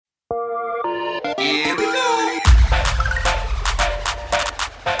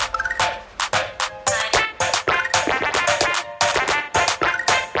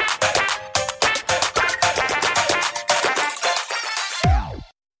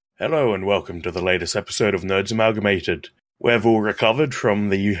Hello and welcome to the latest episode of Nerds Amalgamated. We've all recovered from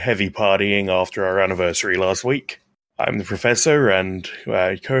the heavy partying after our anniversary last week. I'm the Professor and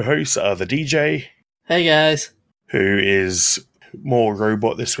co-hosts are the DJ. Hey guys. Who is more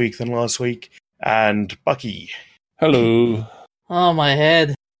robot this week than last week, and Bucky. Hello. Oh, my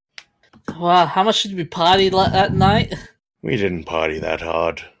head. Wow, how much did we party that night? We didn't party that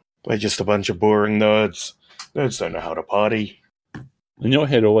hard. We're just a bunch of boring nerds. Nerds don't know how to party. And your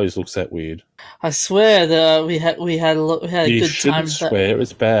head always looks that weird. I swear that we had a good time. You shouldn't swear.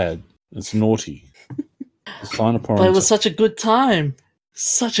 It's bad. It's naughty. It's sign of But it was such a good time.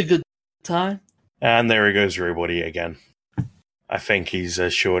 Such a good time. And there he goes, Robody again. I think he's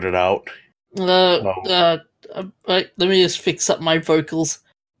shorted out. Let me just fix up my vocals.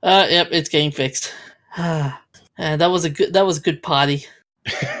 Yep, it's getting fixed. And that was a good party.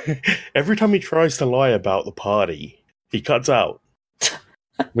 Every time he tries to lie about the party, he cuts out.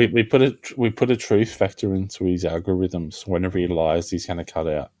 We put a truth factor into his algorithms. Whenever he lies, he's going to cut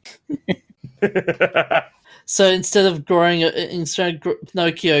out. So instead of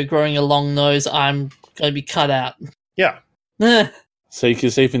Pinocchio growing a long nose, I'm going to be cut out. Yeah. See,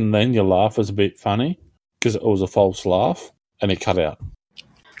 because even then your laugh was a bit funny because it was a false laugh, and it cut out.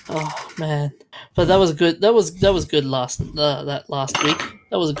 Oh man! But that was good. That was good last week.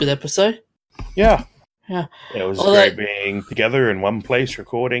 That was a good episode. Yeah. Yeah. It was great being together in one place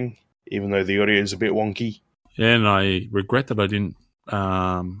recording, even though the audio is a bit wonky. Yeah, and I regret that I didn't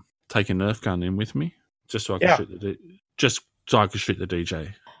take a Nerf gun in with me, just so I could shoot the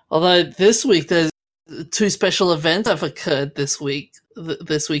DJ. Although this week there's two special events have occurred this week.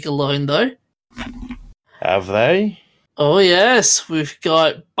 This week alone, though. Have they? Oh yes, we've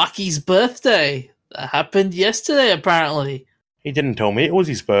got Bucky's birthday. That happened yesterday, apparently. He didn't tell me it was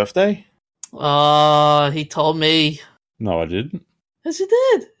his birthday. He told me. No, I didn't. Yes, he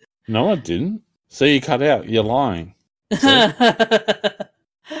did. No, I didn't. See, you cut out. You're lying.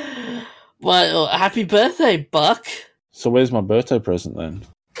 Well, happy birthday, Buck. So where's my birthday present then?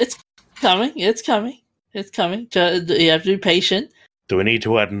 It's coming. You have to be patient. Do we need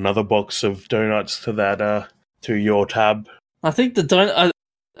to add another box of donuts to that, to your tab? I think I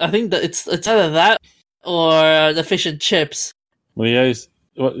think that it's either that or the fish and chips. Well,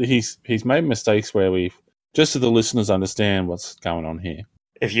 he's made mistakes where just so the listeners understand what's going on here.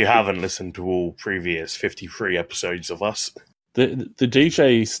 If you haven't listened to all previous 53 episodes of us. The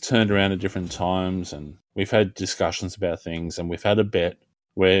DJ's turned around at different times, and we've had discussions about things, and we've had a bet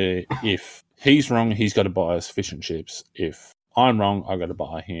where if he's wrong, he's got to buy us fish and chips. If I'm wrong, I've got to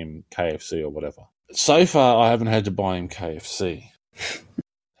buy him KFC or whatever. So far, I haven't had to buy him KFC.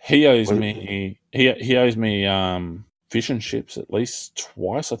 He owes me. He owes me fish and chips at least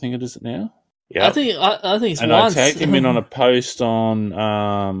twice. I think it is now. Yeah, I think it's and once. I tagged him in on a post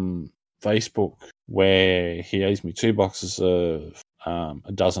on Facebook where he owes me 2 boxes of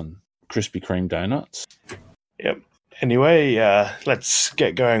a dozen Krispy Kreme donuts. Yep. Anyway, let's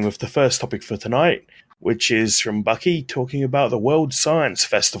get going with the first topic for tonight, which is from Bucky talking about the World Science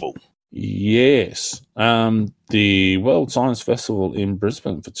Festival. Yes. The World Science Festival in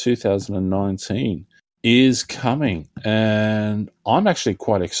Brisbane for 2019 is coming, and I'm actually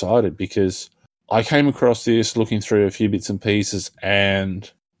quite excited because I came across this looking through a few bits and pieces, and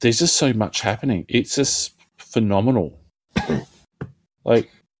there's just so much happening. It's just phenomenal.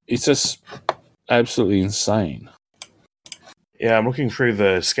 It's just absolutely insane. Yeah, I'm looking through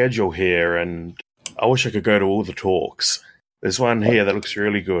the schedule here, and I wish I could go to all the talks. There's one here that looks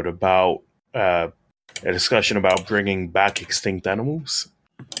really good about a discussion about bringing back extinct animals.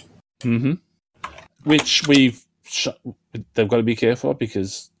 Mm-hmm. Which they've got to be careful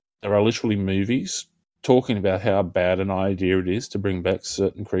because there are literally movies talking about how bad an idea it is to bring back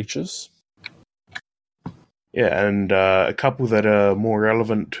certain creatures. Yeah, and a couple that are more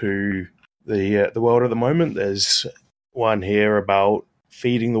relevant to the world at the moment. There's one here about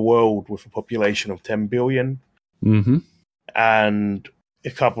feeding the world with a population of 10 billion. Mm-hmm. And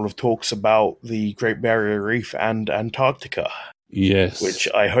a couple of talks about the Great Barrier Reef and Antarctica. Yes. Which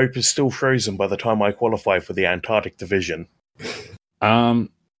I hope is still frozen by the time I qualify for the Antarctic division.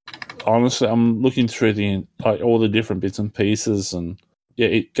 Honestly, I'm looking through all the different bits and pieces, and yeah,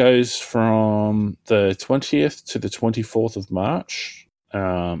 it goes from the 20th to the 24th of March.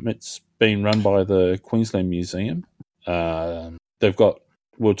 It's being run by the Queensland Museum. They've got,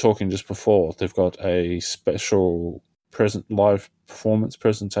 we were talking just before, they've got a special live performance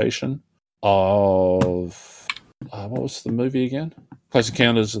presentation of what was the movie again? Close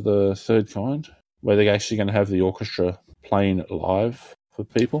Encounters of the Third Kind, where they're actually going to have the orchestra playing it live for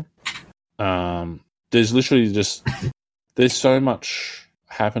people. There's literally there's so much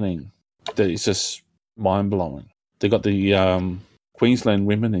happening that is just mind-blowing. They got the Queensland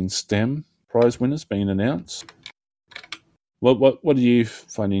Women in STEM prize winners being announced. What do you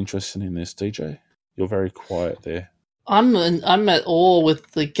find interesting in this, DJ? You're very quiet there. I'm at awe with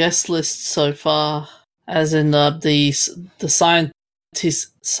the guest list so far, as in the Science-Tasia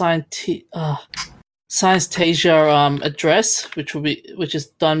address, which is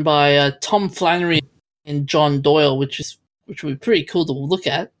done by Tom Flannery and John Doyle, which would be pretty cool to look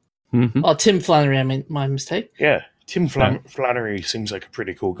at. Mm-hmm. Oh, Tim Flannery, I mean, my mistake. Yeah, Tim Flannery seems like a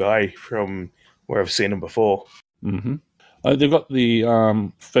pretty cool guy from where I've seen him before. Mm-hmm. They've got the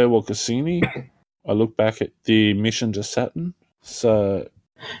Farewell Cassini. I look back at the Mission to Saturn. So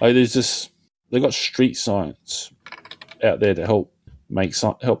they've got street science out there to help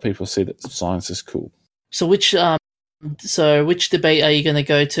people see that science is cool. So which debate are you going to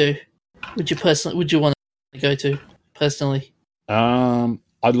go to? Would you want to go to personally?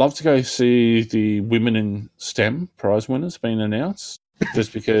 I'd love to go see the Women in STEM prize winners being announced,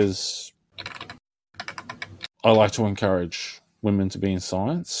 just because I like to encourage women to be in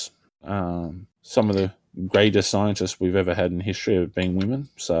science. Some of the greatest scientists we've ever had in history have been women,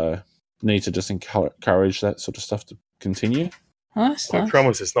 so need to just encourage that sort of stuff to continue. Nice. I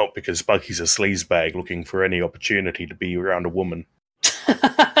promise it's not because Bucky's a sleazebag looking for any opportunity to be around a woman. But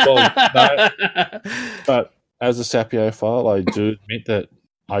as a sapiophile, I do admit that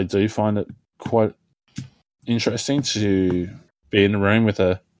I do find it quite interesting to be in a room with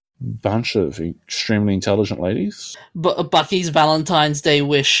a bunch of extremely intelligent ladies. But Bucky's Valentine's Day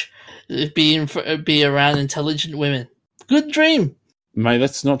wish: be around intelligent women. Good dream, mate.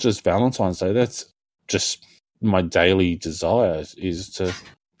 That's not just Valentine's Day. That's just my daily desire, is to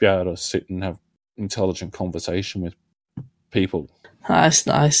be able to sit and have intelligent conversation with people. Nice.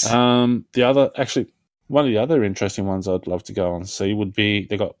 One of the other interesting ones I'd love to go and see would be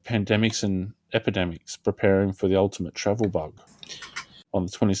they got Pandemics and Epidemics preparing for the ultimate travel bug on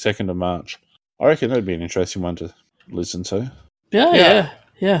the 22nd of March. I reckon that'd be an interesting one to listen to. Yeah.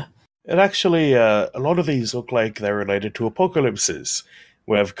 It actually, a lot of these look like they're related to apocalypses.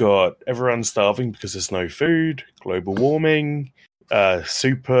 We've got everyone starving because there's no food, global warming,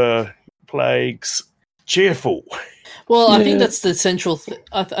 super plagues, cheerful. Well, I think that's the central.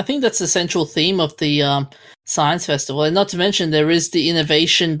 I think that's the central theme of the science festival, and not to mention there is the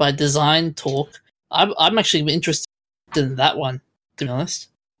innovation by design talk. I'm actually interested in that one, to be honest.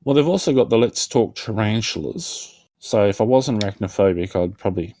 Well, they've also got the Let's Talk Tarantulas. So if I wasn't arachnophobic, I'd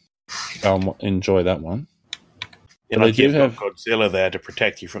probably enjoy that one. Yeah, like you've got Godzilla there to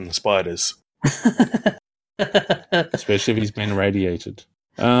protect you from the spiders. Especially if he's been irradiated.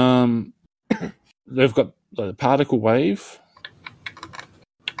 They've got the particle wave,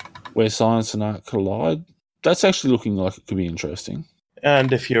 where science and art collide. That's actually looking like it could be interesting.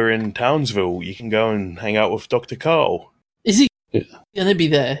 And if you're in Townsville, you can go and hang out with Dr. Carl. Is he going to be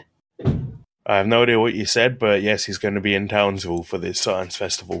there? I have no idea what you said, but yes, he's going to be in Townsville for this science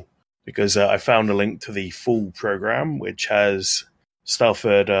festival. Because I found a link to the full program, which has stuff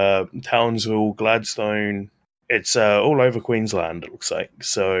at Townsville, Gladstone. It's all over Queensland, it looks like.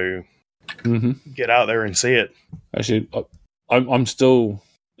 So get out there and see it. Actually, I'm still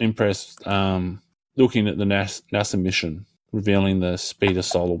impressed looking at the NASA mission revealing the speed of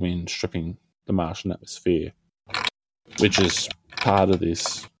solar wind stripping the Martian atmosphere, which is part of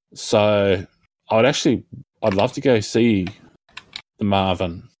this. So I'd love to go see the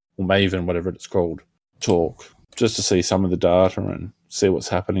Maven, whatever it's called, talk, just to see some of the data and see what's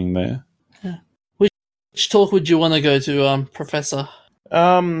happening there. Yeah. Which talk would you want to go to, Professor?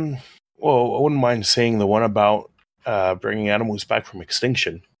 Well, I wouldn't mind seeing the one about bringing animals back from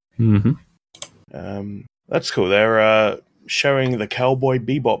extinction. Mm-hmm. That's cool. They're showing the Cowboy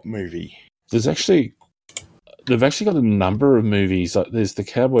Bebop movie. They've actually got a number of movies. Like there's the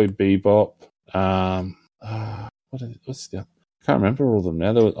Cowboy Bebop. What's the other? I can't remember all of them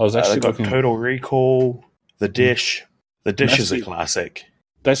now. I was actually looking. Total Recall, The Dish. The Dish is a classic.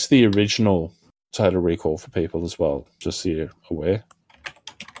 That's the original Total Recall for people as well, just so you're aware.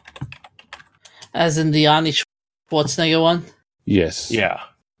 As in the Arnie Schwarzenegger one? Yes. Yeah.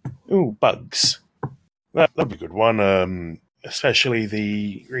 Ooh, bugs. That'd be a good one. Especially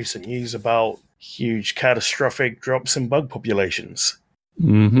the recent news about huge catastrophic drops in bug populations.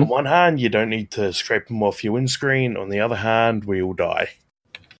 Mm-hmm. On one hand, you don't need to scrape them off your windscreen. On the other hand, we all die.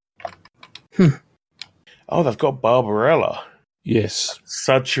 Oh, they've got Barbarella. Yes.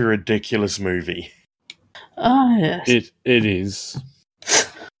 Such a ridiculous movie. Oh, yes. It is.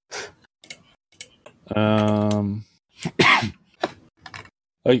 I'm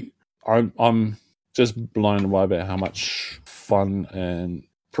just blown away about how much fun and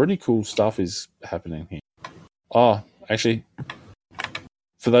pretty cool stuff is happening here. Oh, actually,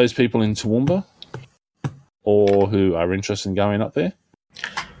 for those people in Toowoomba or who are interested in going up there,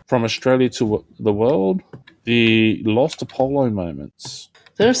 from Australia to the world, the Lost Apollo moments.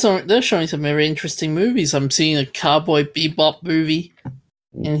 They're showing some very interesting movies. I'm seeing a Cowboy Bebop movie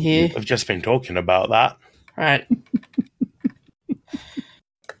in here. I've just been talking about that. Right.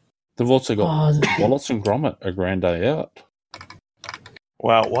 They've also got Wallace and Gromit, A Grand Day Out.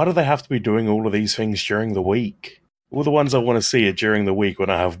 Wow, why do they have to be doing all of these things during the week? All the ones I want to see are during the week when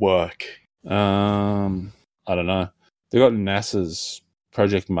I have work. I don't know. They got NASA's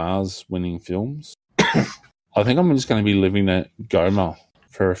Project Mars winning films. I think I'm just going to be living at Goma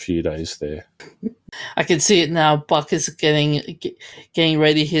for a few days there. I can see it now. Buck is getting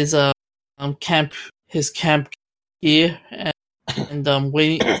ready his camp gear and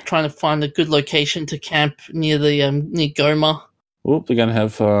waiting, trying to find a good location to camp near Goma. Oh, they're going to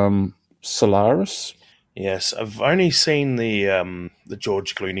have Solaris. Yes, I've only seen the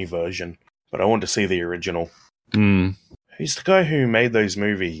George Clooney version, but I want to see the original. Who's the guy who made those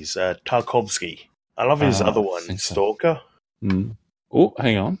movies? Tarkovsky. I love his other one, Stalker. Oh,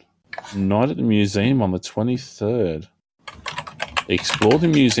 hang on. Night at the Museum on the 23rd. Explore the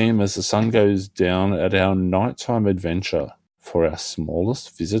museum as the sun goes down at our nighttime adventure for our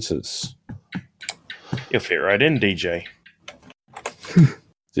smallest visitors. You'll fit right in, DJ. Do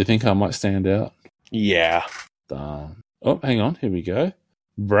you think I might stand out? Yeah. Darn. Oh, hang on. Here we go.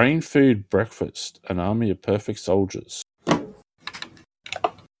 Brain Food Breakfast, an army of perfect soldiers.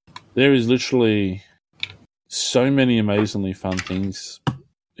 There is literally so many amazingly fun things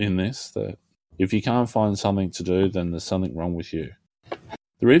in this that if you can't find something to do, then there's something wrong with you.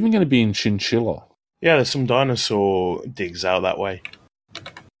 They're even going to be in Chinchilla. Yeah, there's some dinosaur digs out that way.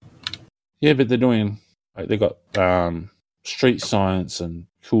 Yeah, but they're doing... They've got street science and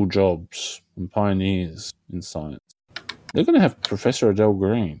cool jobs and pioneers in science. They're going to have Professor Adele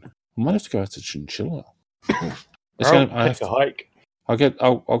Green. I might have to go out to Chinchilla. Take a hike. I'll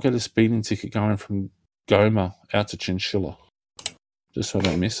get a speeding ticket going from Goma out to Chinchilla, just so I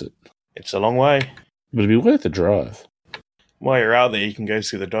don't miss it. It's a long way. But it'd be worth the drive. While you're out there, you can go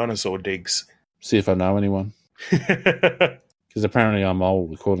see the dinosaur digs. See if I know anyone. Because apparently I'm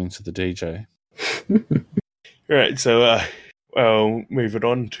old, according to the DJ. Right, so moving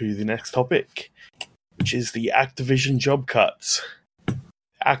on to the next topic, which is the Activision job cuts.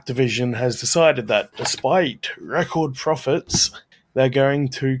 Activision has decided that despite record profits, they're going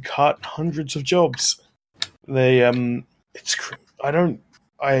to cut hundreds of jobs. I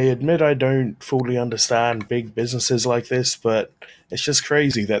admit I don't fully understand big businesses like this, but it's just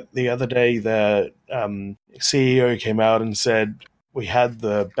crazy that the other day the CEO came out and said we had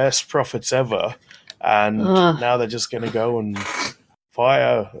the best profits ever, and now they're just going to go and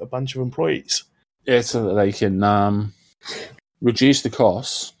fire a bunch of employees. Yeah, so that they can reduce the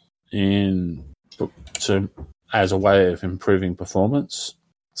costs as a way of improving performance,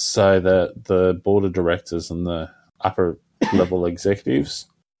 so that the board of directors and the upper level executives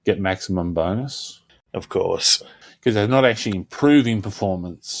get maximum bonus. Of course. Because they're not actually improving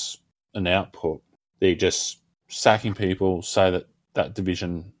performance and output. They're just sacking people so that that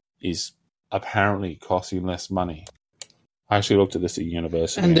division is apparently costing less money. I actually looked at this at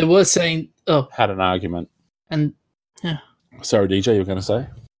university. And they were saying... had an argument. And, yeah. Sorry, DJ, you were going to say?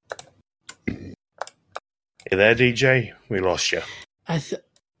 You there, DJ? We lost you.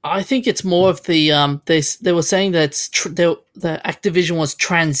 I think it's more of the they were saying that the Activision was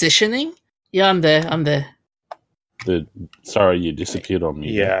transitioning. Yeah, I'm there. Sorry, you disappeared on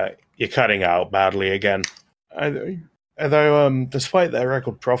me. Yeah, you're cutting out badly again. Although, despite their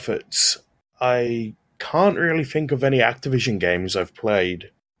record profits, I can't really think of any Activision games I've played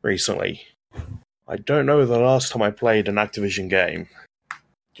recently. I don't know the last time I played an Activision game. Do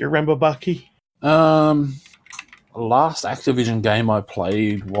you remember, Bucky? Last Activision game I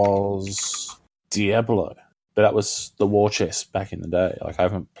played was Diablo, but that was the war chest back in the day. Like, I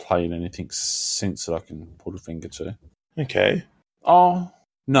haven't played anything since that I can put a finger to. Okay. Oh,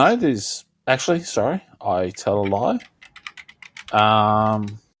 no, there's... Actually, sorry, I tell a lie.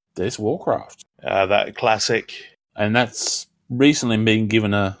 There's Warcraft. That classic. And that's recently been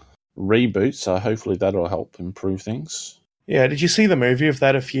given a reboot, so hopefully that'll help improve things. Yeah, did you see the movie of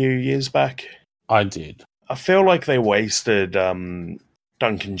that a few years back? I did. I feel like they wasted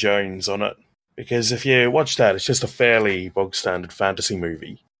Duncan Jones on it. Because if you watch that, it's just a fairly bog-standard fantasy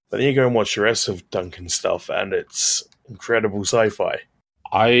movie. But then you go and watch the rest of Duncan's stuff, and it's incredible sci-fi.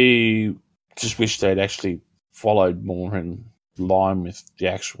 I just wish they'd actually followed more in line with the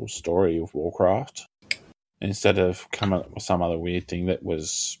actual story of Warcraft. instead of coming up with some other weird thing that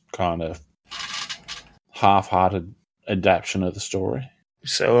was kind of half-hearted adaptation of the story.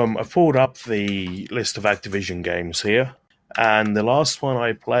 So I pulled up the list of Activision games here, and the last one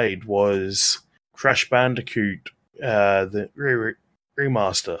I played was Crash Bandicoot, the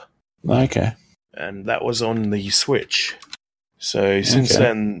remaster, Okay. and that was on the Switch. So since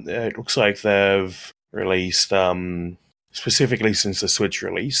then, it looks like they've released, specifically since the Switch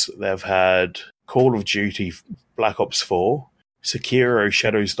release, they've had Call of Duty Black Ops 4, Sekiro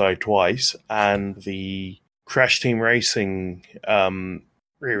Shadows Die Twice, and the Crash Team Racing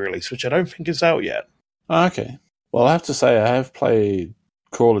re-release, which I don't think is out yet. Okay. Well, I have to say I have played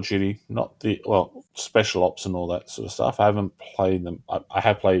Call of Duty, not the Special Ops and all that sort of stuff. I haven't played them. I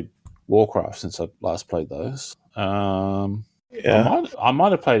have played Warcraft since I last played those. Yeah. I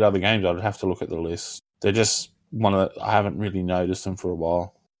might have played other games. I'd have to look at the list. They're just I haven't really noticed them for a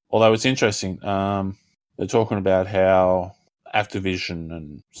while. Although it's interesting. They're talking about how Activision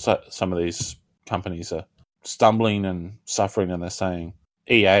and some of these companies are stumbling and suffering, and they're saying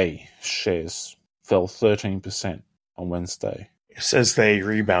EA shares fell 13% on Wednesday. It says they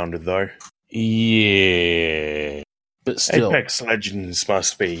rebounded, though. Yeah. But still. Apex Legends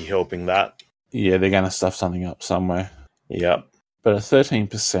must be helping that. Yeah, they're going to stuff something up somewhere. Yep. But a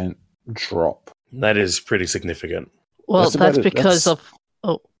 13% drop. That is pretty significant. Well, that's because of...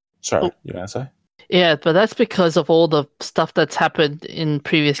 Sorry, you going to say? Yeah, but that's because of all the stuff that's happened in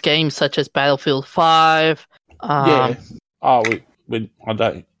previous games, such as Battlefield 5. Yeah. Oh, I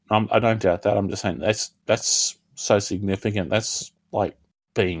don't doubt that. I'm just saying that's so significant. That's like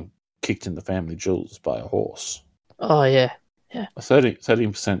being kicked in the family jewels by a horse. Oh, yeah. A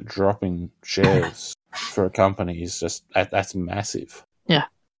 13% drop in shares for a company is just that's massive. Yeah,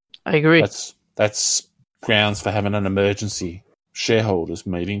 I agree. That's grounds for having an emergency shareholders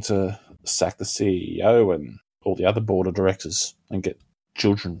meeting to sack the CEO and all the other board of directors and get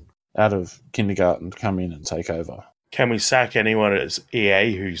children out of kindergarten to come in and take over. Can we sack anyone at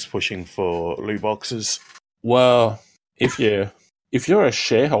EA who's pushing for loot boxes? Well, if you're a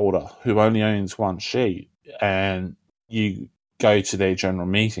shareholder who only owns one share and you go to their general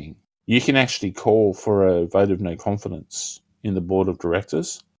meeting, you can actually call for a vote of no confidence in the board of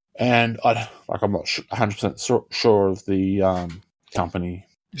directors. And I'm not 100% sure of the company.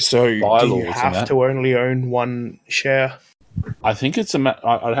 So do you have to only own one share? I think it's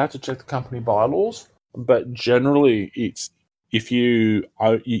I'd have to check the company bylaws, but generally it's if you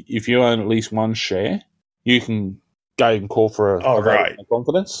own at least one share, you can go and call for a vote of no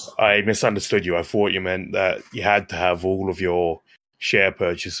confidence. I misunderstood you. I thought you meant that you had to have all of your share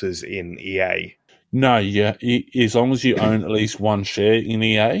purchases in EA. No, yeah, as long as you own at least one share in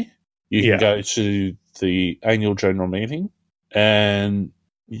EA, you can go to the annual general meeting, and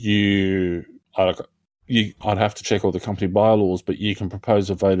I'd have to check all the company bylaws, but you can propose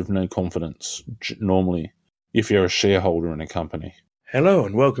a vote of no confidence normally if you're a shareholder in a company. Hello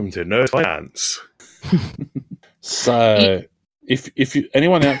and welcome to No Finance. So, if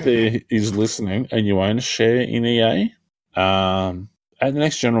anyone out there is listening and you own a share in EA, at the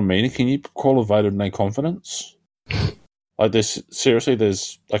next general meeting, can you call a vote of no confidence? Like this, seriously,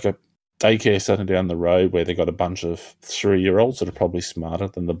 there's like a daycare center down the road where they got a bunch of 3-year-olds that are probably smarter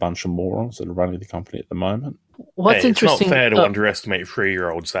than the bunch of morons that are running the company at the moment. What's interesting? It's not fair to underestimate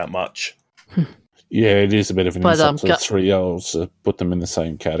 3-year-olds that much. Yeah, it is a bit of an insult to 3-year-olds to put them in the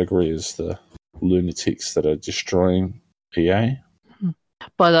same category as the lunatics that are destroying EA.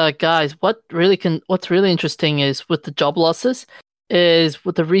 But guys, what's really interesting is with the job losses is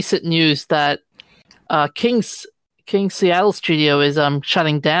with the recent news that King's Seattle studio is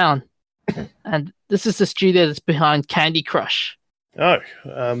shutting down, and this is the studio that's behind Candy Crush. Oh,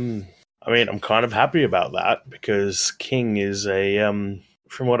 I mean, I'm kind of happy about that because King is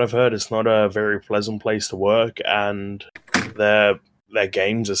from what I've heard, it's not a very pleasant place to work, and their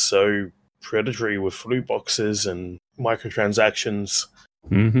games are so predatory with loot boxes and microtransactions,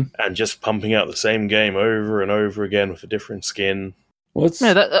 and just pumping out the same game over and over again with a different skin.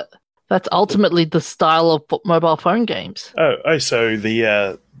 That's ultimately the style of mobile phone games. So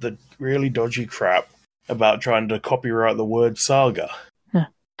the really dodgy crap about trying to copyright the word saga. Yeah.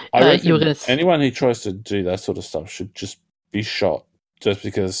 I reckon anyone who tries to do that sort of stuff should just be shot, just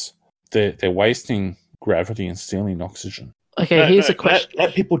because they're wasting gravity and stealing oxygen. Okay, here's a question.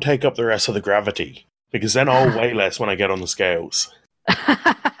 Let people take up the rest of the gravity, because then I'll weigh less when I get on the scales.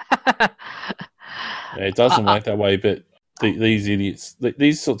 It doesn't work that way, but these idiots,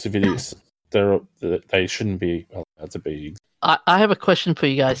 these sorts of idiots, they shouldn't be allowed to be. I have a question for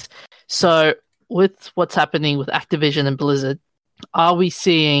you guys. So, with what's happening with Activision and Blizzard, are we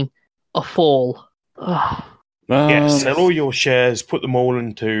seeing a fall Yeah, sell all your shares, put them all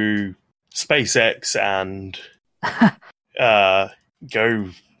into SpaceX, and go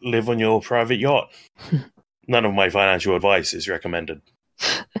live on your private yacht. None of my financial advice is recommended.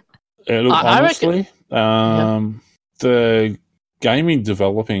 Look, honestly, the gaming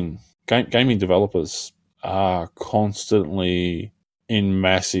developers are constantly in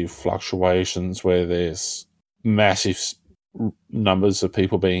massive fluctuations where there's massive numbers of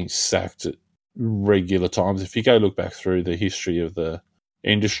people being sacked at regular times. If you go look back through the history of the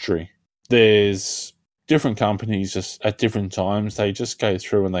industry, there's different companies just at different times. They just go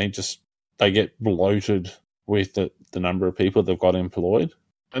through and they get bloated with the number of people they've got employed.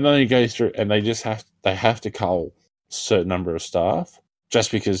 And then you go through and they have to cull a certain number of staff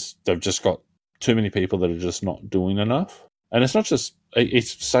just because they've just got too many people that are just not doing enough. And it's the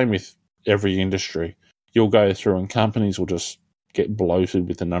same with every industry. You'll go through and companies will just get bloated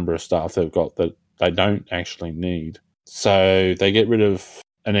with the number of staff they've got that they don't actually need. So they get rid of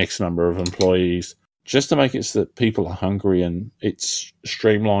an X number of employees just to make it so that people are hungry and it's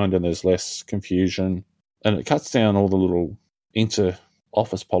streamlined and there's less confusion. And it cuts down all the little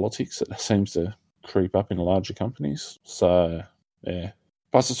inter-office politics that seems to creep up in larger companies. So, yeah.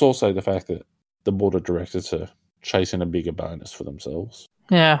 Plus, it's also the fact that the board of directors are chasing a bigger bonus for themselves.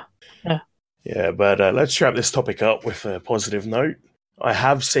 Yeah. Yeah, but let's wrap this topic up with a positive note. I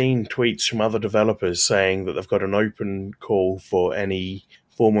have seen tweets from other developers saying that they've got an open call for any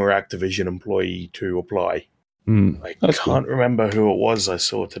former Activision employee to apply. I can't remember who it was I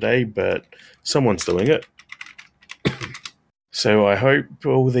saw today, but someone's doing it. So I hope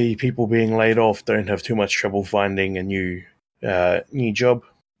all the people being laid off don't have too much trouble finding a new job.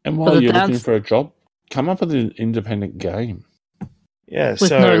 And while you're looking for a job, come up with an independent game. Yeah,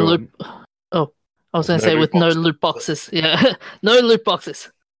 with no loot. Oh, I was going to say with no loot boxes. Yeah, no loot boxes.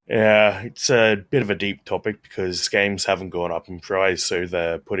 Yeah, it's a bit of a deep topic because games haven't gone up in price, so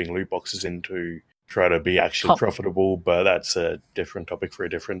they're putting loot boxes in to try to be actually profitable, but that's a different topic for a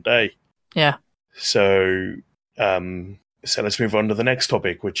different day. Yeah. So let's move on to the next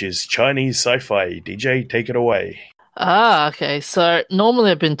topic, which is Chinese sci-fi. DJ, take it away. Okay. So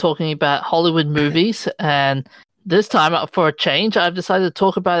normally I've been talking about Hollywood movies, and this time, for a change, I've decided to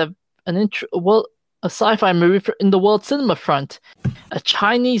talk about a sci-fi movie in the world cinema front. A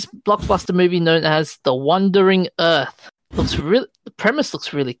Chinese blockbuster movie known as The Wandering Earth. The premise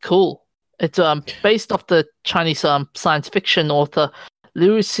looks really cool. It's based off the Chinese science fiction author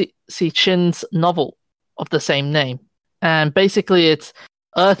Liu Cixin's novel of the same name. And basically, it's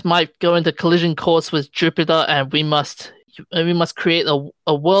Earth might go into collision course with Jupiter, and we must create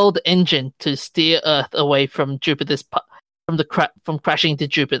a world engine to steer Earth away from Jupiter's from crashing to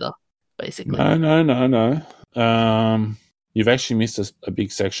Jupiter. Basically, no. You've actually missed a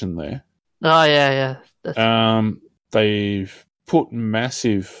big section there. Oh yeah. They've put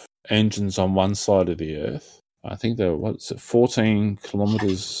massive engines on one side of the Earth. I think they're 14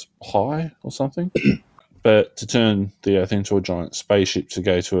 kilometers high or something. But to turn the Earth into a giant spaceship to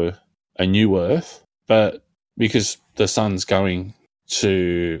go to a new Earth, but because the sun's going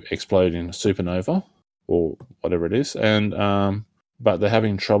to explode in a supernova or whatever it is, and but they're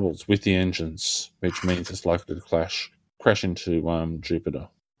having troubles with the engines, which means it's likely to crash into Jupiter.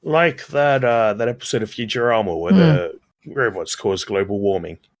 Like that episode of Futurama where the robots cause global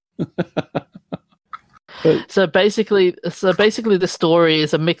warming. So basically, the story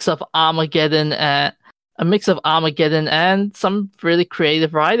is a mix of Armageddon and some really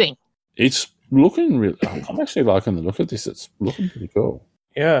creative writing. It's looking really. I'm actually liking the look of this. It's looking pretty cool.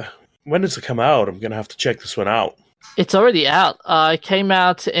 Yeah. When does it come out? I'm going to have to check this one out. It's already out. It came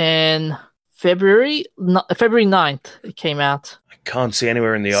out in February 9th. It came out. I can't see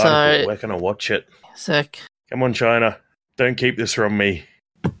anywhere in the article. Where can I watch it? Sick. Come on, China. Don't keep this from me.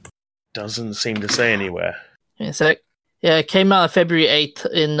 Doesn't seem to say anywhere. Yeah, sick. Yeah, it came out on February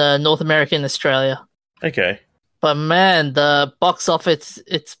 8th in North America and Australia. Okay. But man, the box office,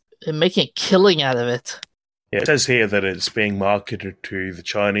 it's making a killing out of it. Yeah, it says here that it's being marketed to the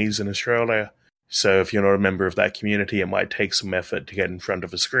Chinese in Australia. So if you're not a member of that community, it might take some effort to get in front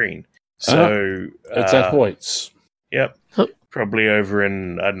of a screen. So it's at Hoyts. Yep. Probably over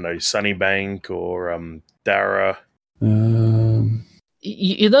in, I don't know, Sunnybank or Darra.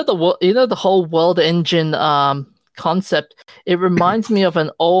 You know the whole world engine concept. It reminds me of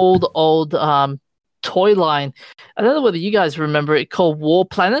an old toy line. I don't know whether you guys remember it, called War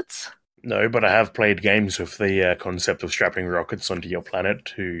Planets. No, but I have played games with the concept of strapping rockets onto your planet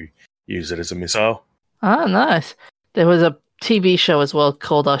to use it as a missile. Ah, nice. There was a TV show as well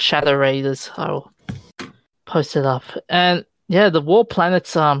called Shadow Raiders. I will post it up. And yeah, the War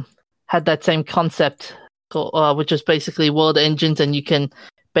Planets have had that same concept, which is basically world engines, and you can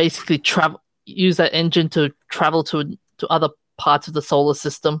basically use that engine to travel to other parts of the solar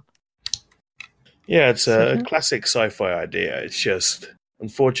system. Yeah, it's a classic sci-fi idea. It's just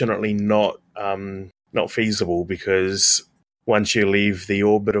unfortunately not feasible because once you leave the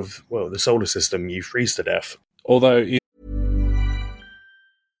orbit of the solar system, you freeze to death. Although,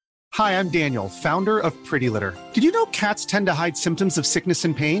 Hi, I'm Daniel, founder of Pretty Litter. Did you know cats tend to hide symptoms of sickness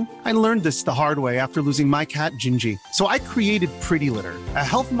and pain? I learned this the hard way after losing my cat, Gingy. So I created Pretty Litter, a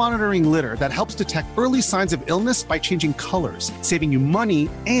health monitoring litter that helps detect early signs of illness by changing colors, saving you money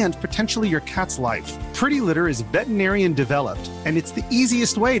and potentially your cat's life. Pretty Litter is veterinarian developed, and it's the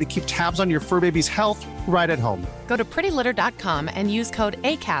easiest way to keep tabs on your fur baby's health right at home. Go to prettylitter.com and use code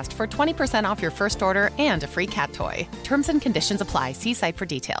ACAST for 20% off your first order and a free cat toy. Terms and conditions apply. See site for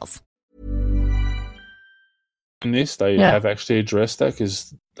details. in this, they have actually addressed that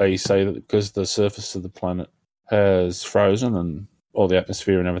because they say that because the surface of the planet has frozen and all the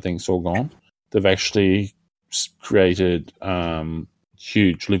atmosphere and everything's all gone, they've actually created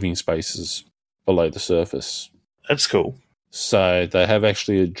huge living spaces below the surface. That's cool. So they have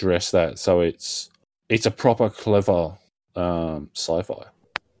actually addressed that. So it's a proper clever sci-fi.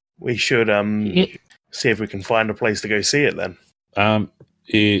 We should see if we can find a place to go see it then. I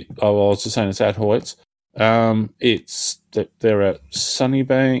was just saying it's at Hoyts. They're at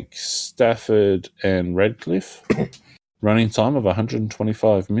Sunnybank, Stafford, and Redcliffe. Running time of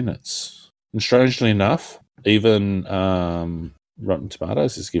 125 minutes. And strangely enough, even Rotten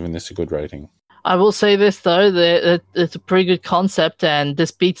Tomatoes is giving this a good rating. I will say this though, that it's a pretty good concept, and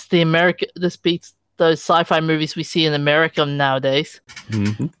this beats those sci-fi movies we see in America nowadays.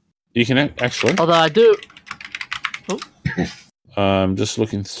 Mm-hmm. You can actually. Although I do. Just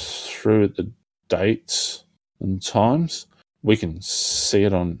looking through the dates and times, we can see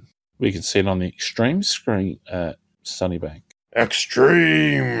it on the Extreme screen at Sunnybank.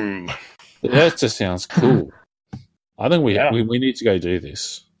 Extreme. That just sounds cool. I think we need to go do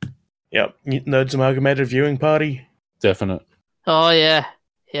this. Yep. Nerds Amalgamated Viewing Party. Definite. Oh yeah,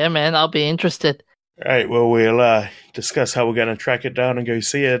 man, I'll be interested. All right. Well, we'll discuss how we're going to track it down and go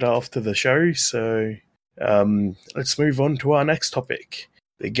see it after the show. So let's move on to our next topic: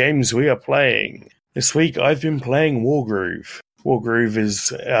 the games we are playing. This week, I've been playing Wargroove. Wargroove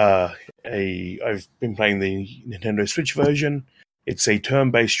is I've been playing the Nintendo Switch version. It's a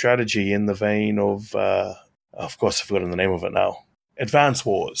turn-based strategy in the vein of course, I've forgotten the name of it now. Advance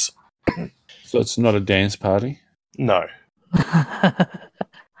Wars. So it's not a dance party? No.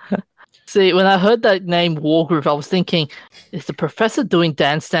 See, when I heard that name Wargroove, I was thinking, is the professor doing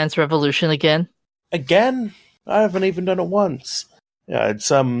Dance Dance Revolution again? Again? I haven't even done it once. Yeah, it's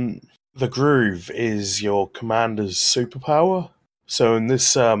the groove is your commander's superpower. So in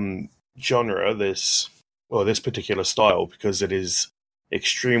this genre, this particular style, because it is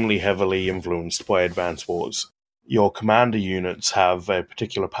extremely heavily influenced by Advance Wars, your commander units have a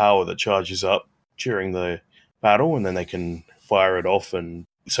particular power that charges up during the battle, and then they can fire it off. And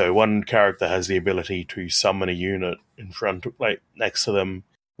so one character has the ability to summon a unit in front, like next to them.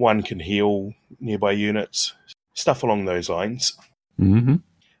 One can heal nearby units, stuff along those lines. Mm-hmm.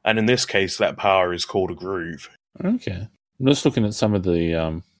 And in this case, that power is called a groove. Okay. I'm just looking at some of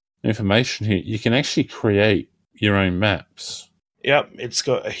the information here. You can actually create your own maps. Yep, it's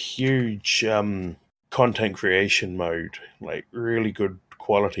got a huge content creation mode, like really good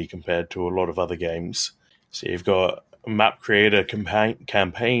quality compared to a lot of other games. So you've got a map creator,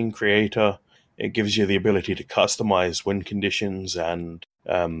 campaign creator. It gives you the ability to customize win conditions and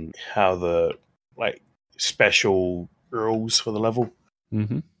how the special rules for the level.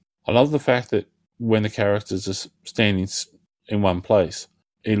 Mm-hmm. I love the fact that when the characters are standing in one place,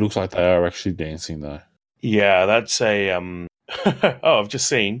 it looks like they are actually dancing, though. Yeah, that's a I've just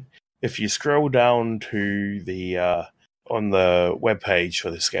seen. If you scroll down to the on the webpage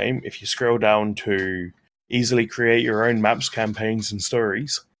for this game, if you scroll down to easily create your own maps, campaigns, and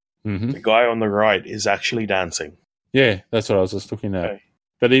stories, mm-hmm. the guy on the right is actually dancing. Yeah, that's what I was just looking at. Okay.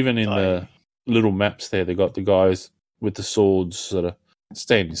 But even in the little maps there, they got the guys with the swords sort of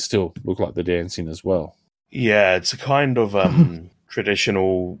standing still, look like they're dancing as well. Yeah, it's a kind of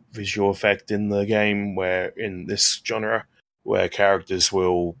traditional visual effect in the game, where in this genre, where characters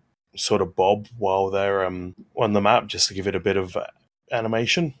will sort of bob while they're on the map just to give it a bit of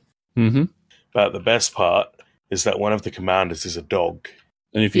animation. Mm-hmm. But the best part is that one of the commanders is a dog.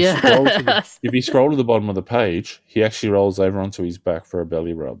 And if you scroll to the bottom of the page, he actually rolls over onto his back for a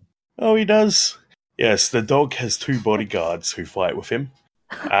belly rub. Oh, he does? Yes, the dog has 2 bodyguards who fight with him.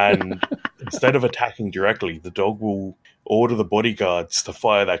 And instead of attacking directly, the dog will order the bodyguards to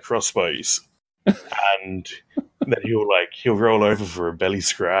fire their crossbows, and then he'll roll over for a belly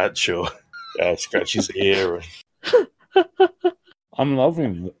scratch or scratch his ear. I'm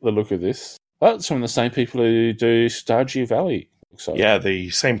loving the look of this. That's from the same people who do Stardew Valley. So. Yeah, the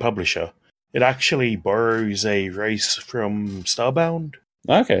same publisher. It actually borrows a race from Starbound.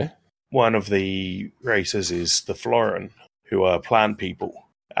 Okay. One of the races is the Floran, who are plant people,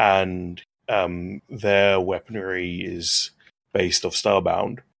 and their weaponry is based off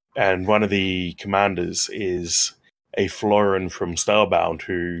Starbound. And one of the commanders is a Floran from Starbound,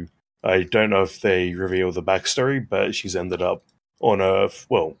 who I don't know if they reveal the backstory, but she's ended up on Earth.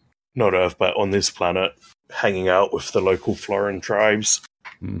 Well, not Earth, but on this planet, hanging out with the local Floran tribes.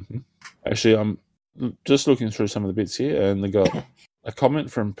 Mm-hmm. Actually, I'm just looking through some of the bits here, and they got a comment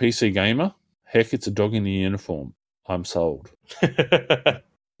from PC Gamer. Heck, it's a dog in a uniform. I'm sold. And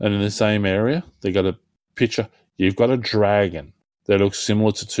in the same area, they got a picture. You've got a dragon that looks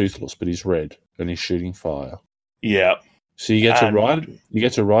similar to Toothless, but he's red and he's shooting fire. Yeah. So you get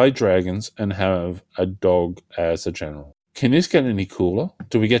to ride dragons and have a dog as a general. Can this get any cooler?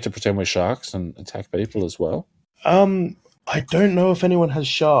 Do we get to pretend we're sharks and attack people as well? I don't know if anyone has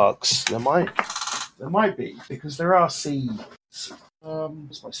sharks. There might be, because there are seeds.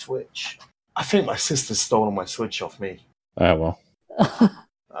 Where's my Switch? I think my sister's stolen my Switch off me. Ah, well.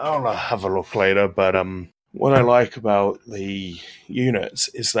 I'll have a look later, but what I like about the units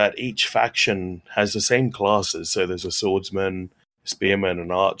is that each faction has the same classes. So there's a swordsman, a spearman,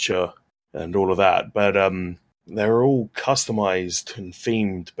 an archer, and all of that. But they're all customized and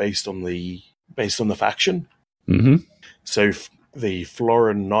themed based on the faction. Mm-hmm. So the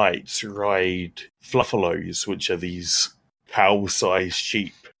Floran Knights ride Fluffalos, which are these cow-sized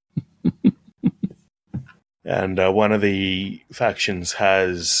sheep. And one of the factions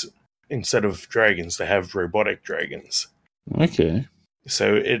has, instead of dragons, they have robotic dragons. Okay.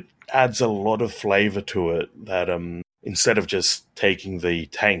 So it adds a lot of flavor to it that instead of just taking the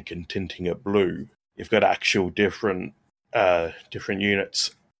tank and tinting it blue, you've got actual different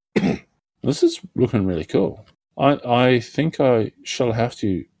units. This is looking really cool. I think I shall have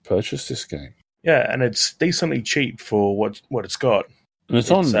to purchase this game. Yeah, and it's decently cheap for what it's got. And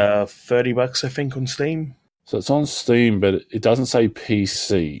it's on $30, I think, on Steam. So it's on Steam, but it doesn't say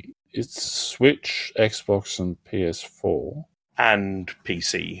PC. It's Switch, Xbox, and PS4. And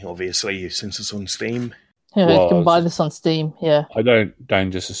PC, obviously, since it's on Steam. Yeah, you can buy this on Steam, yeah. I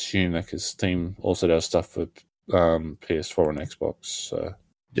don't just assume that, because Steam also does stuff for PS4 and Xbox. So.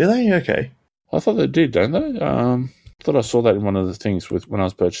 Do they? Okay. I thought they did, don't they? I thought I saw that in one of the things when I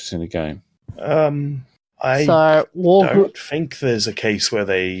was purchasing the game. I don't think there's a case where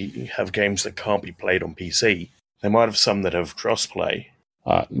they have games that can't be played on PC. They might have some that have crossplay.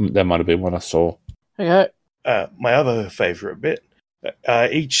 That might have been one I saw. Okay. My other favourite bit,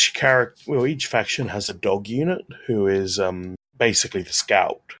 each faction has a dog unit who is basically the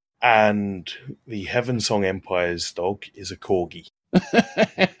scout, and the Heavensong Empire's dog is a corgi.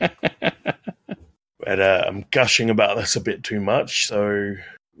 But I'm gushing about this a bit too much, so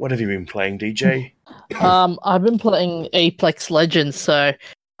what have you been playing, DJ? I've been playing Apex Legends, so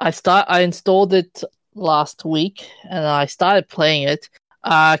I installed it last week and I started playing it.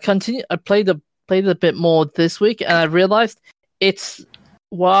 I played a bit more this week, and I realized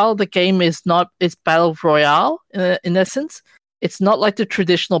while the game is battle royale in essence, it's not like the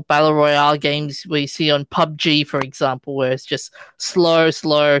traditional battle royale games we see on PUBG, for example, where it's just slow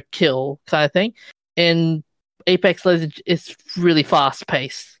kill kind of thing. In Apex Legends, it's really fast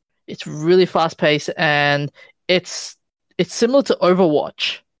paced. It's really fast paced, and it's similar to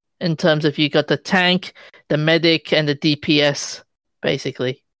Overwatch in terms of you got the tank, the medic, and the DPS,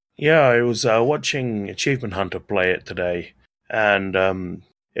 basically. Yeah, I was watching Achievement Hunter play it today, and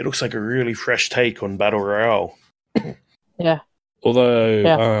it looks like a really fresh take on Battle Royale. Yeah.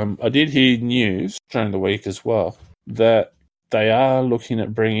 Although I did hear news during the week as well that they are looking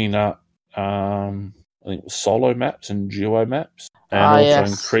at bringing up, I think it was solo maps and duo maps, and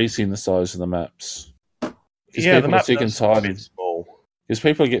also increasing the size of the maps. Yeah, the map sick and tired. Because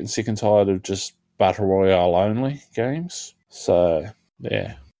people are getting sick and tired of just Battle Royale only games. So,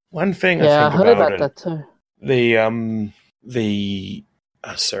 yeah. One thing I heard about that too.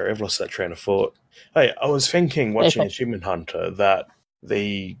 Sorry, I've lost that train of thought. Hey, I was thinking, watching Achievement Hunter, that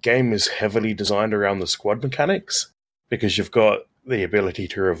the game is heavily designed around the squad mechanics, because you've got the ability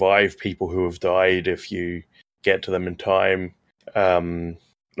to revive people who have died if you get to them in time.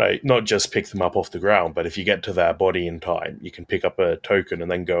 Not just pick them up off the ground, but if you get to their body in time, you can pick up a token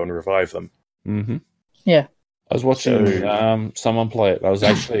and then go and revive them. Mm-hmm. Yeah. I was watching someone play it. I was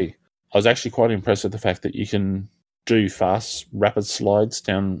actually quite impressed with the fact that you can do fast, rapid slides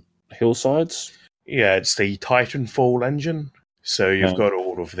down hillsides. Yeah, it's the Titanfall engine, so you've Yeah. got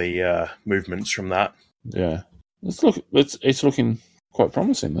all of the movements from that. Yeah, it's looking quite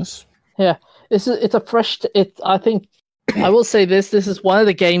promising. This. It's a fresh. I think I will say this. This is one of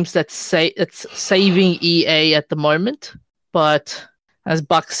the games it's saving EA at the moment. But as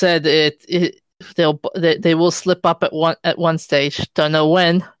Buck said, they will slip up at one stage. Don't know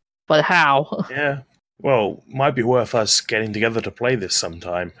when, but how. Yeah. Well, might be worth us getting together to play this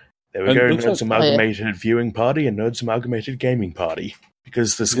sometime. There we And go, looks Nerds like- Amalgamated Viewing Party and Nerds Amalgamated Gaming Party.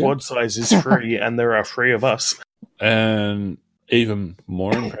 Because the squad size is free and there are 3 of us. And even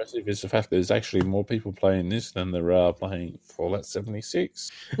more impressive is the fact that there's actually more people playing this than there are playing Fallout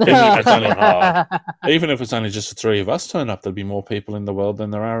 76. Even if it's only just the 3 of us turn up, there'll be more people in the world than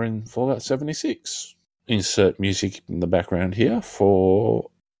there are in Fallout 76. Insert music in the background here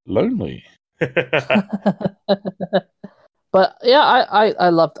for Lonely. But yeah,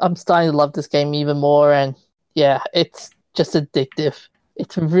 I'm starting to love this game even more, and yeah, it's just addictive.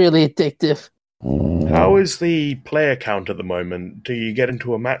 It's really addictive. How is the player count at the moment? Do you get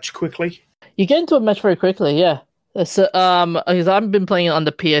into a match quickly? You get into a match very quickly, yeah. It's because I've been playing it on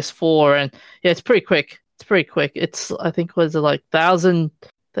the PS4, and yeah, it's pretty quick. It's I think was it like 1,000.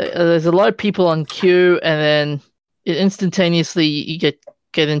 There's a lot of people on queue, and then instantaneously you get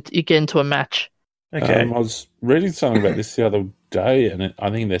into a match. Okay. I was reading something about this the other day, and I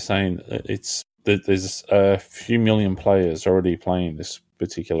think they're saying that there's a few million players already playing this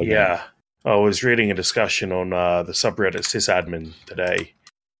particular game. Yeah. I was reading a discussion on the subreddit sysadmin today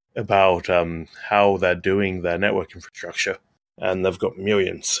about how they're doing their network infrastructure, and they've got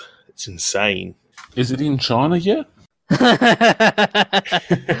millions. It's insane. Is it in China yet? I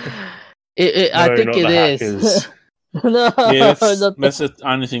think not it the is. hackers. No, Yeah, not that's the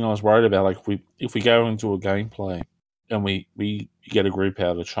only thing I was worried about. Like, if we go into a gameplay and we get a group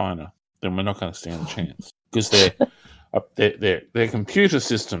out of China, then we're not going to stand a chance because their computer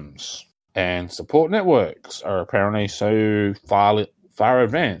systems and support networks are apparently so far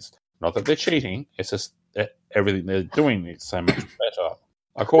advanced. Not that they're cheating; it's just that everything they're doing is so much better,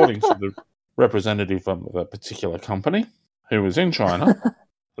 according to the representative of a particular company who was in China.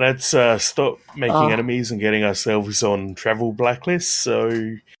 Let's stop making enemies and getting ourselves on travel blacklists. So,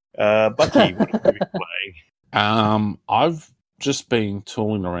 Bucky, what have you been playing? I've just been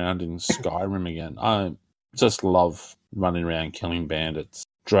tooling around in Skyrim again. I just love running around killing bandits,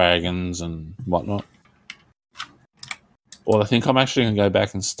 dragons, and whatnot. Well, I think I'm actually going to go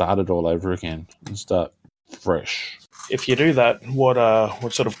back and start it all over again and start fresh. If you do that, what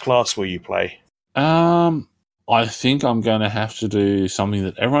sort of class will you play? I think I'm going to have to do something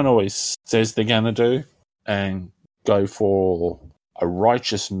that everyone always says they're going to do and go for a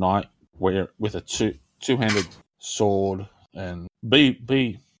righteous knight with a two-handed sword and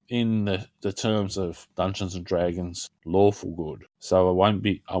be in the terms of Dungeons and Dragons lawful good. So I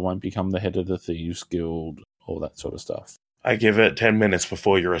won't become the head of the Thieves Guild, all that sort of stuff. I give it 10 minutes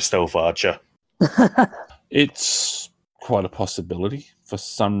before you're a stealth archer. It's quite a possibility. For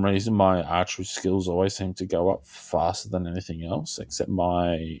some reason, my archery skills always seem to go up faster than anything else, except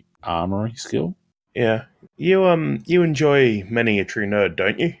my armory skill. Yeah. You enjoy Many a True Nerd,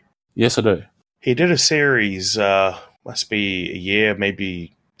 don't you? Yes, I do. He did a series, must be a year,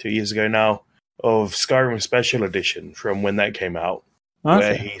 maybe 2 years ago now, of Skyrim Special Edition from when that came out,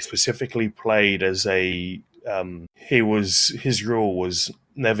 where he specifically played as a... his rule was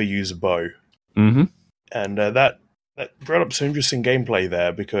never use a bow. Mm-hmm. And that brought up some interesting gameplay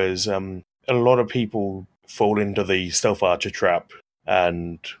there because a lot of people fall into the stealth archer trap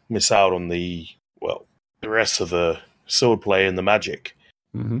and miss out on the rest of the swordplay and the magic.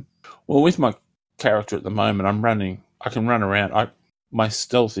 Mm-hmm. Well, with my character at the moment, I can run around. My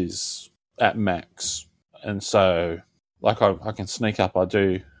stealth is at max, and so like I can sneak up. I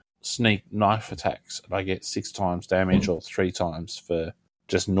do sneak knife attacks, and I get 6 times damage or 3 times for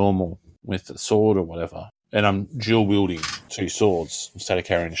just normal with the sword or whatever. And I'm dual wielding 2 swords instead of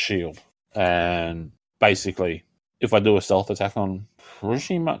carrying a shield. And basically, if I do a stealth attack on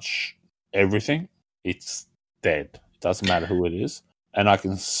pretty much everything, it's dead. It doesn't matter who it is. And I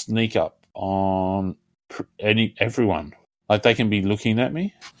can sneak up on everyone. Like, they can be looking at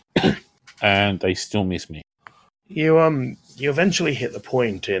me, and they still miss me. You eventually hit the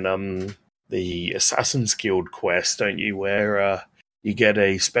point in the Assassin's Guild quest, don't you, where you get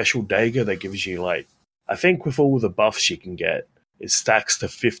a special dagger that gives you, like, I think with all the buffs you can get, it stacks to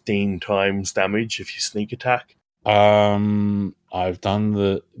 15 times damage if you sneak attack. I've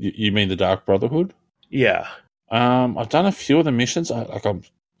done you mean the Dark Brotherhood? Yeah. I've done a few of the missions. I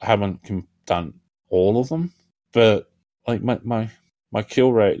haven't done all of them, but like my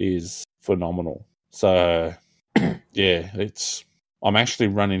kill rate is phenomenal. So yeah, I'm actually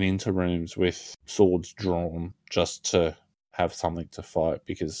running into rooms with swords drawn just to have something to fight,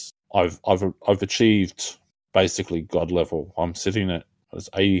 because I've achieved basically god level. I'm sitting at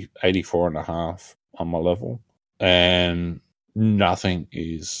 84.5 on my level, and nothing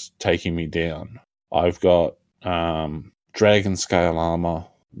is taking me down. I've got dragon scale armor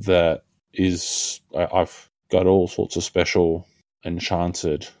that is, I've got all sorts of special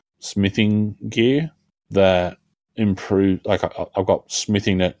enchanted smithing gear that improve, like I've got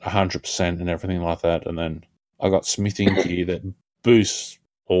smithing at 100% and everything like that, and then I got smithing gear that boosts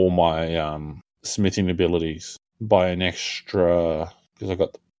all my smithing abilities by an extra, because I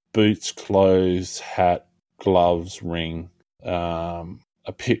got the boots, clothes, hat, gloves, ring, a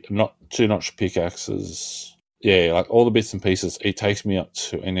not 2-notch pickaxes. Yeah, like all the bits and pieces. It takes me up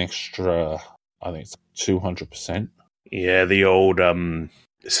to an extra, I think it's 200%. Yeah, the old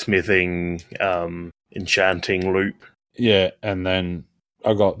smithing, enchanting loop. Yeah, and then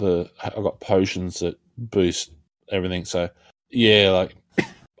I got potions that boost everything. So yeah, like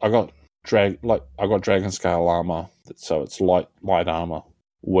I got dragon scale armor, so it's light armor,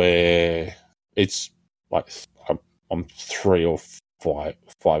 where it's like I'm 300 or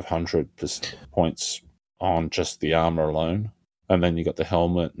 500 points on just the armor alone, and then you got the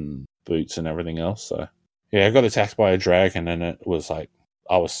helmet and boots and everything else. So yeah, I got attacked by a dragon, and it was like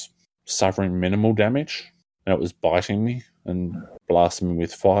I was suffering minimal damage, and it was biting me and blasting me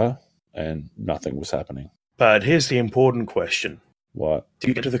with fire, and nothing was happening. But here's the important question. What? Do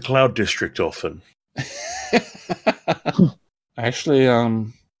you get to the Cloud District often? Actually,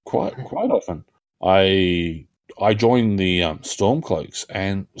 quite often. I joined the Stormcloaks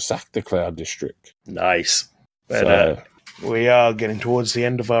and sacked the Cloud District. Nice. But we are getting towards the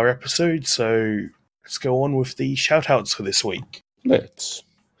end of our episode, so let's go on with the shout-outs for this week. Let's.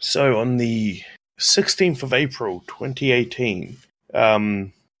 So on the 16th of April, 2018,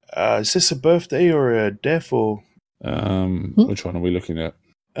 is this a birthday or a death, or... Which one are we looking at?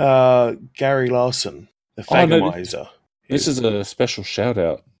 Gary Larson, the Thagomizer. This is a special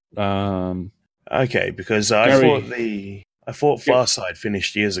shout-out. Okay, because I thought Farside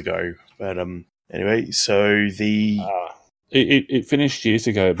finished years ago, but anyway, so the it finished years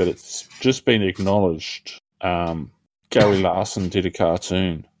ago, but it's just been acknowledged. Gary Larson did a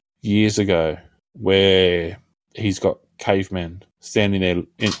cartoon years ago where he's got cavemen standing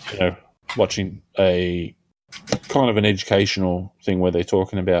there, watching a kind of an educational thing where they're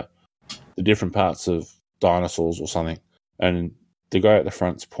talking about the different parts of dinosaurs or something, and the guy at the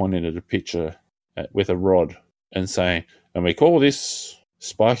front's pointing at a picture with a rod and saying, and we call this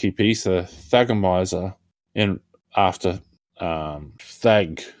spiky piece a Thagomizer, in after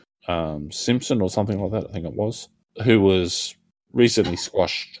Thag Simpson or something like that, I think it was, who was recently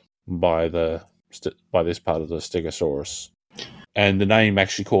squashed by this part of the Stegosaurus, and the name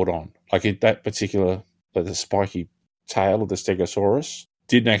actually caught on. Like that particular, the spiky tail of the Stegosaurus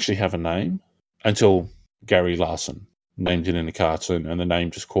didn't actually have a name until Gary Larson named it in the cartoon, and the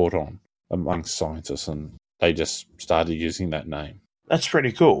name just caught on amongst scientists, and they just started using that name. That's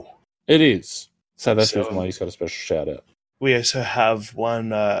pretty cool. It is. So that's why he's got a special shout out. We also have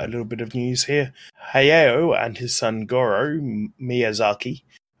a little bit of news here. Hayao and his son Goro Miyazaki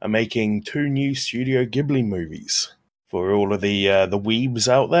are making 2 new Studio Ghibli movies. For all of the weebs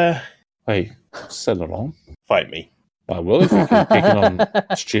out there. Hey, send it on. Fight me. I will if you keep picking on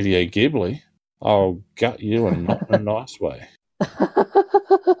Studio Ghibli. I'll gut you and not in a nice way.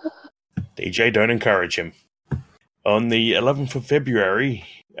 DJ, don't encourage him. On the 11th of February,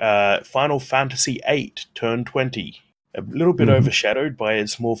 Final Fantasy VIII turned 20. A little bit overshadowed by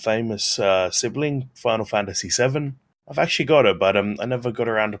its more famous sibling, Final Fantasy VII. I've actually got it, but I never got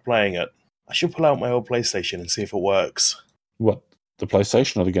around to playing it. I should pull out my old PlayStation and see if it works. What? The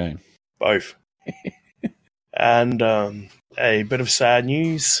PlayStation or the game? Both. And a bit of sad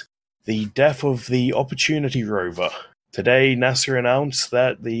news. The death of the Opportunity rover. Today, NASA announced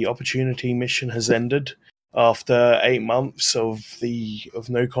that the Opportunity mission has ended after 8 months of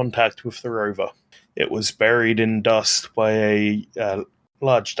no contact with the rover. It was buried in dust by a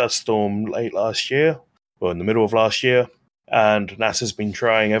large dust storm late last year, or in the middle of last year, and NASA's been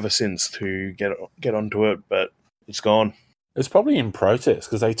trying ever since to get onto it, but it's gone. It's probably in protest,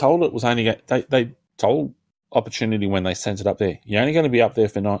 because they told it was only... They told Opportunity when they sent it up there, you're only going to be up there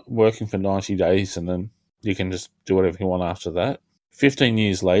for working for 90 days, and then you can just do whatever you want after that. 15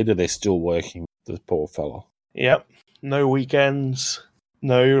 years later, they're still working, the poor fella. Yep. No weekends,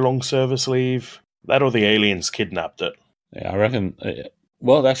 no long service leave. That or the aliens kidnapped it. Yeah, I reckon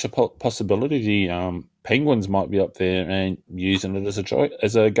Well, that's a possibility. The Penguins might be up there and using it as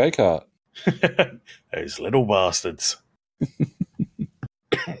a go-kart. Those little bastards.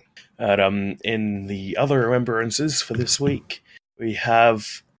 And, in the other remembrances for this week, we have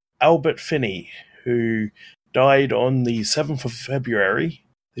Albert Finney, who died on the 7th of February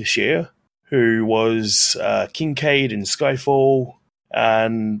this year, who was Kincaid in Skyfall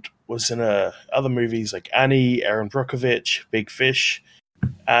and was in other movies like Annie, Erin Brockovich, Big Fish,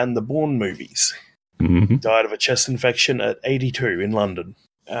 and the Bourne movies. Mm-hmm. Died of a chest infection at 82 in London.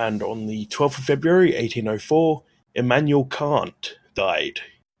 And on the 12th of February, 1804, Immanuel Kant died.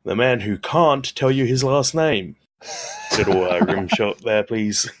 The man who can't tell you his last name. Little rim shot there,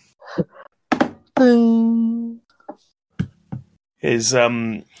 please. Is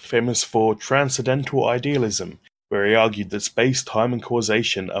famous for Transcendental Idealism, where he argued that space, time, and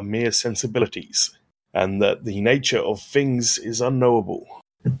causation are mere sensibilities, and that the nature of things is unknowable.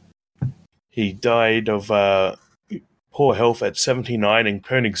 He died of poor health at 79 in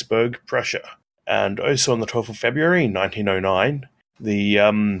Königsberg, Prussia. And also on the 12th of February, 1909,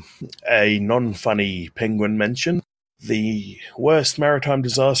 a non-funny penguin mention. The worst maritime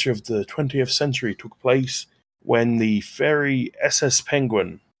disaster of the 20th century took place when the ferry SS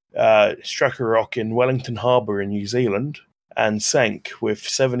Penguin struck a rock in Wellington Harbour in New Zealand and sank with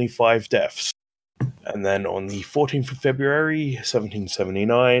 75 deaths. And then on the 14th of February,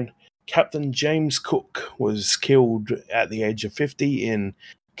 1779, Captain James Cook was killed at the age of 50 in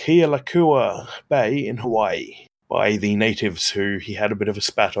Kealakekua Bay in Hawaii by the natives who he had a bit of a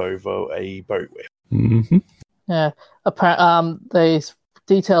spat over a boat with. Mm-hmm. Yeah, they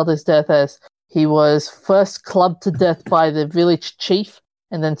detailed his death as he was first clubbed to death by the village chief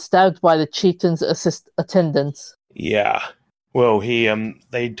and then stabbed by the chieftain's attendants. Yeah. Well,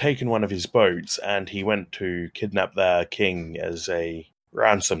 they'd taken one of his boats and he went to kidnap their king as a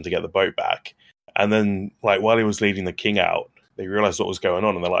ransom to get the boat back. And then, while he was leading the king out, they realized what was going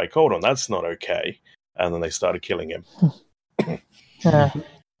on and they're like, hold on, that's not okay. And then they started killing him. Yeah.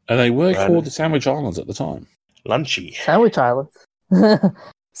 And they were called the Sandwich Islands at the time. Lunchy. Sandwich Islands.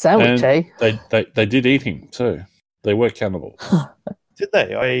 Sandwich, and they did eat him too. They were cannibals. Did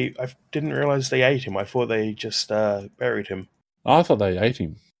they? I didn't realize they ate him. I thought they just buried him. I thought they ate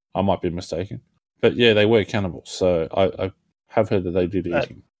him. I might be mistaken. But yeah, they were cannibals. So I have heard that they did eat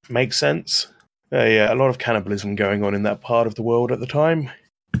him. Makes sense. Yeah, a lot of cannibalism going on in that part of the world at the time.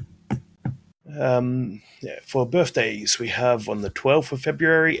 For birthdays, we have on the 12th of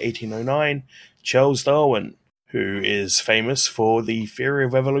February, 1809, Charles Darwin, who is famous for the theory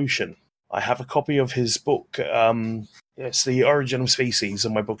of evolution. I have a copy of his book, it's The Origin of Species,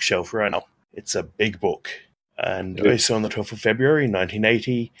 on my bookshelf right now. It's a big book. And also on the 12th of February,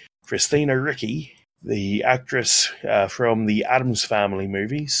 1980, Christina Ricci, the actress from the Addams Family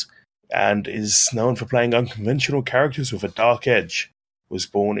movies, and is known for playing unconventional characters with a dark edge, was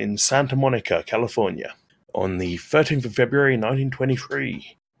born in Santa Monica, California. On the 13th of February,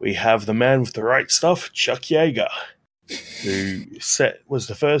 1923, we have the man with the right stuff, Chuck Yeager, who was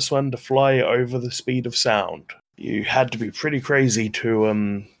the first one to fly over the speed of sound. You had to be pretty crazy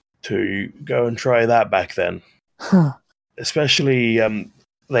to go and try that back then. Huh. Especially,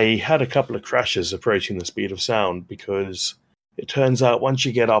 they had a couple of crashes approaching the speed of sound because it turns out once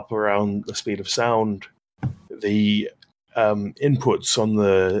you get up around the speed of sound, the inputs on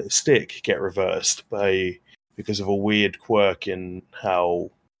the stick get reversed because of a weird quirk in how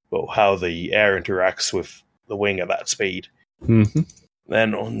the air interacts with the wing at that speed. Mm-hmm.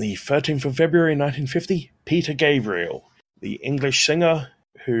 Then on the 13th of February 1950, Peter Gabriel, the English singer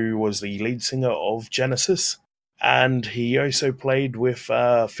who was the lead singer of Genesis, and he also played with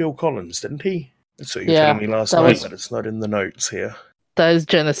Phil Collins, didn't he? That's what you were telling me last night, but it's not in the notes here. That is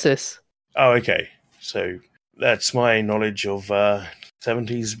Genesis. Oh, okay. So that's my knowledge of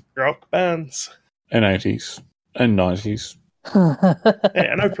 70s rock bands. And 80s. And 90s.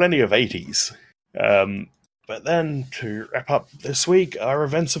 Yeah, I know plenty of 80s. But then, to wrap up this week, are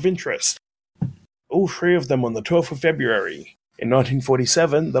events of interest. All three of them on the 12th of February. In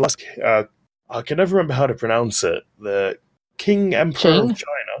 1947, the last... I can never remember how to pronounce it. The King Emperor of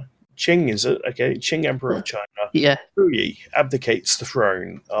China. Qing, is it? Okay, Qing Emperor of China. Yeah. Puyi abdicates the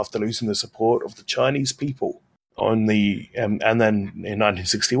throne after losing the support of the Chinese people. And then in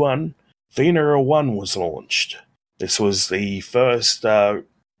 1961, Venera 1 was launched. This was the first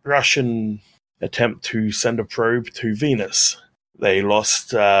Russian attempt to send a probe to Venus. They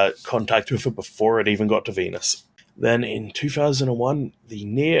lost contact with it before it even got to Venus. Then in 2001, the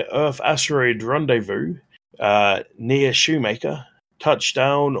Near-Earth Asteroid Rendezvous near Shoemaker touched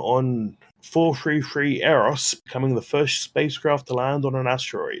down on 433 Eros, becoming the first spacecraft to land on an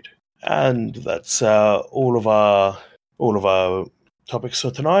asteroid. And that's all of our topics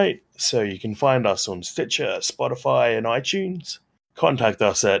for tonight. So you can find us on Stitcher, Spotify, and iTunes. Contact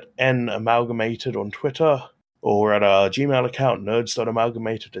us at namalgamated on Twitter, or at our Gmail account,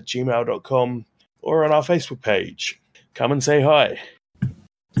 nerds.amalgamated@gmail.com, or on our Facebook page. Come and say hi.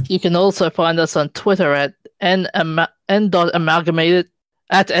 You can also find us on Twitter at n.amalgamated,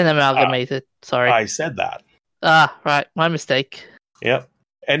 at namalgamated. Sorry. I said that. Right. My mistake. Yep.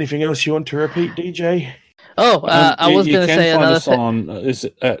 Anything else you want to repeat, DJ? Oh, I was going to say another thing. On, is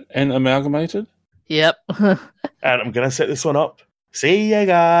it at namalgamated? Yep. And I'm going to set this one up. See ya,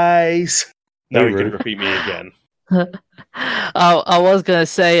 guys. No, you can repeat me again. I was going to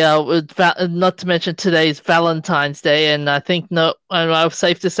say, not to mention today's Valentine's Day, and I think I'm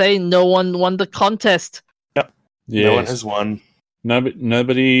safe to say no one won the contest. Yep. Yes. No one has won.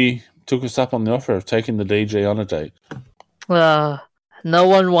 Nobody took us up on the offer of taking the DJ on a date. No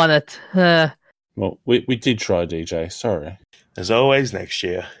one won it. Well, we did try, DJ. Sorry. As always, next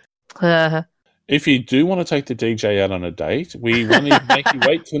year. If you do want to take the DJ out on a date, we won't even make you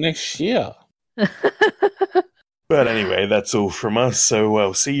wait till next year. But anyway, that's all from us, so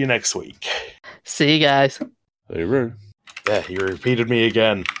we'll see you next week. See you guys. Hooroo. Yeah, you repeated me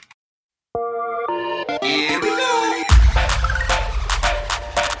again. Here we go.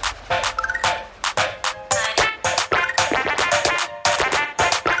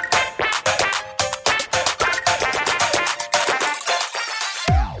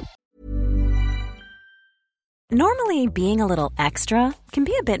 Normally, being a little extra can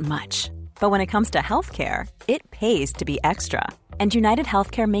be a bit much. But when it comes to healthcare, it pays to be extra. And United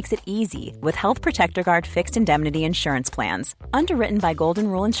Healthcare makes it easy with Health Protector Guard fixed indemnity insurance plans. Underwritten by Golden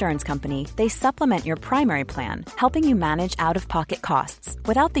Rule Insurance Company, they supplement your primary plan, helping you manage out-of-pocket costs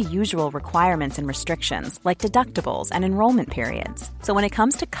without the usual requirements and restrictions like deductibles and enrollment periods. So when it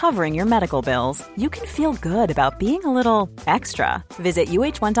comes to covering your medical bills, you can feel good about being a little extra. Visit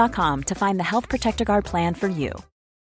UH1.com to find the Health Protector Guard plan for you.